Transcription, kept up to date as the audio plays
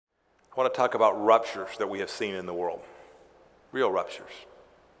I want to talk about ruptures that we have seen in the world. Real ruptures.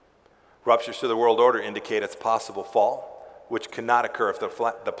 Ruptures to the world order indicate its possible fall, which cannot occur if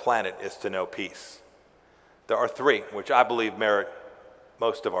the planet is to know peace. There are three, which I believe merit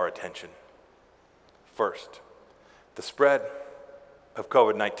most of our attention. First, the spread of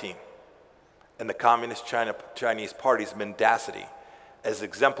COVID-19 and the Communist Chinese Party's mendacity, as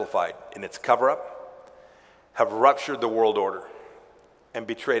exemplified in its cover-up, have ruptured the world order and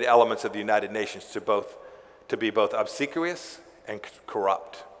betrayed elements of the United Nations to be both obsequious and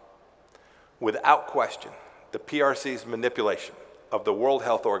corrupt. Without question, the PRC's manipulation of the World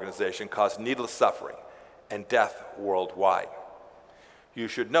Health Organization caused needless suffering and death worldwide. You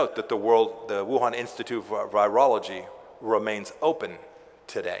should note that the Wuhan Institute for Virology remains open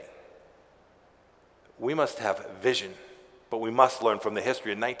today. We must have vision, but we must learn from the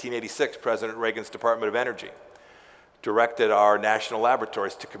history. In 1986, President Reagan's Department of Energy directed our national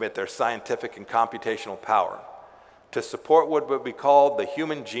laboratories to commit their scientific and computational power to support what would be called the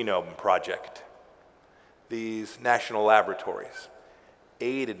Human Genome Project. These national laboratories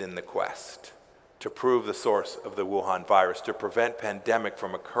aided in the quest to prove the source of the Wuhan virus, to prevent pandemic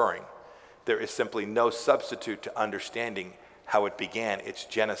from occurring. There is simply no substitute to understanding how it began, its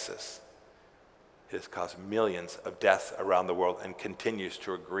genesis. It has caused millions of deaths around the world and continues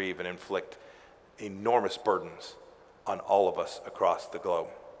to aggrieve and inflict enormous burdens on all of us across the globe.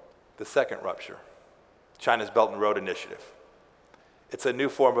 The second rupture, China's Belt and Road Initiative. It's a new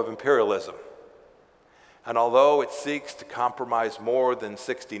form of imperialism. And although it seeks to compromise more than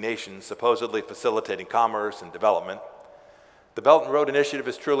 60 nations, supposedly facilitating commerce and development, the Belt and Road Initiative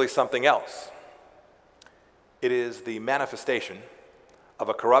is truly something else. It is the manifestation of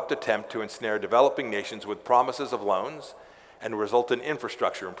a corrupt attempt to ensnare developing nations with promises of loans and result in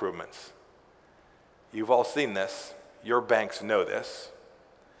infrastructure improvements. You've all seen this. Your banks know this.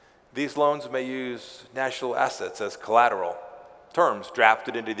 These loans may use national assets as collateral. Terms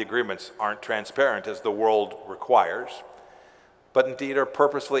drafted into the agreements aren't transparent as the world requires, but indeed are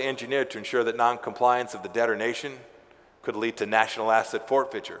purposely engineered to ensure that non-compliance of the debtor nation could lead to national asset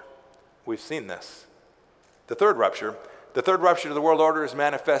forfeiture. We've seen this. The third rupture to the world order is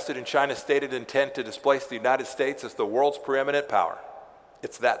manifested in China's stated intent to displace the United States as the world's preeminent power.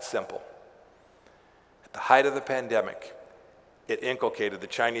 It's that simple. At the height of the pandemic, it inculcated the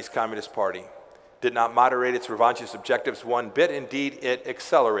Chinese Communist Party, did not moderate its revanchist objectives one bit. Indeed, it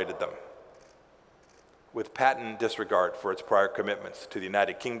accelerated them. With patent disregard for its prior commitments to the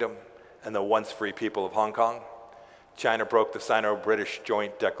United Kingdom and the once free people of Hong Kong, China broke the Sino-British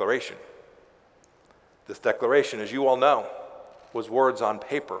Joint Declaration. This declaration, as you all know, was words on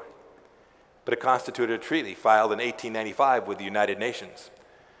paper, but it constituted a treaty filed in 1895 with the United Nations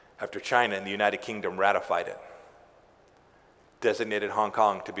after China and the United Kingdom ratified it. Designated Hong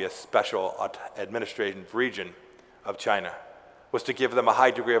Kong to be a special administrative region of China was to give them a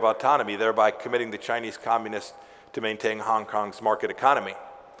high degree of autonomy, thereby committing the Chinese communists to maintain Hong Kong's market economy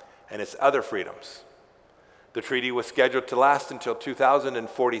and its other freedoms. The treaty was scheduled to last until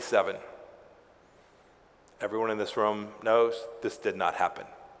 2047. Everyone in this room knows this did not happen.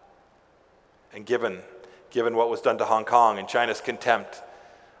 And given what was done to Hong Kong and China's contempt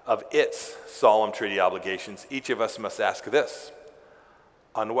of its solemn treaty obligations, each of us must ask this: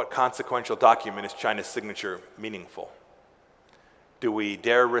 on what consequential document is China's signature meaningful? Do we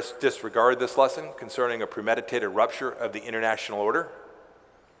dare disregard this lesson concerning a premeditated rupture of the international order?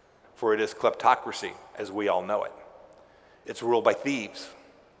 For it is kleptocracy, as we all know it. It's ruled by thieves.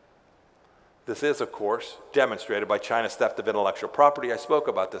 This is, of course, demonstrated by China's theft of intellectual property. I spoke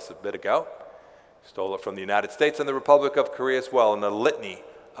about this a bit ago. Stole it from the United States and the Republic of Korea as well, and a litany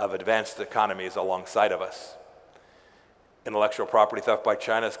of advanced economies alongside of us. Intellectual property theft by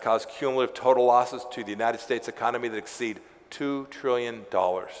China has caused cumulative total losses to the United States economy that exceed $2 trillion.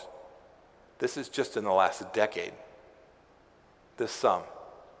 This is just in the last decade. This sum,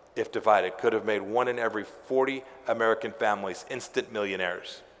 if divided, could have made 1 in every 40 American families instant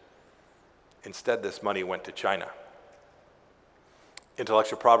millionaires. Instead, this money went to China.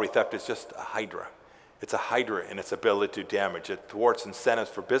 Intellectual property theft is just a hydra. It's a hydra in its ability to damage. It thwarts incentives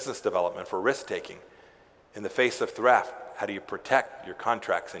for business development, for risk-taking. In the face of theft, how do you protect your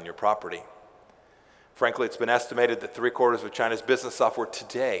contracts and your property? Frankly, it's been estimated that 3/4 of China's business software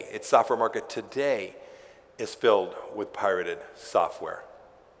today, its software market today, is filled with pirated software.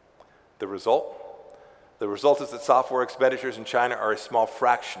 The result? The result is that software expenditures in China are a small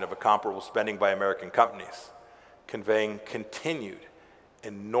fraction of a comparable spending by American companies, conveying continued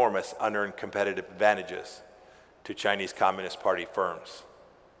enormous unearned competitive advantages to Chinese Communist Party firms.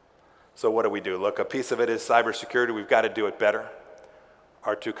 So what do? Look, a piece of it is cybersecurity. We've got to do it better.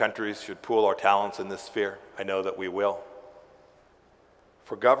 Our two countries should pool our talents in this sphere. I know that we will.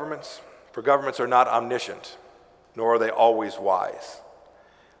 For governments are not omniscient, nor are they always wise.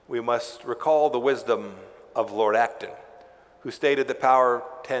 We must recall the wisdom of Lord Acton, who stated that power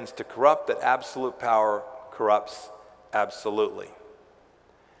tends to corrupt, that absolute power corrupts absolutely.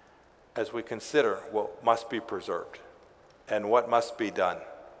 As we consider what must be preserved and what must be done,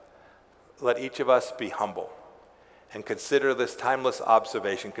 let each of us be humble and consider this timeless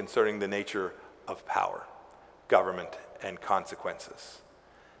observation concerning the nature of power, government, and consequences.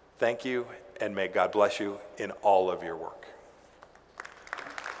 Thank you, and may God bless you in all of your work.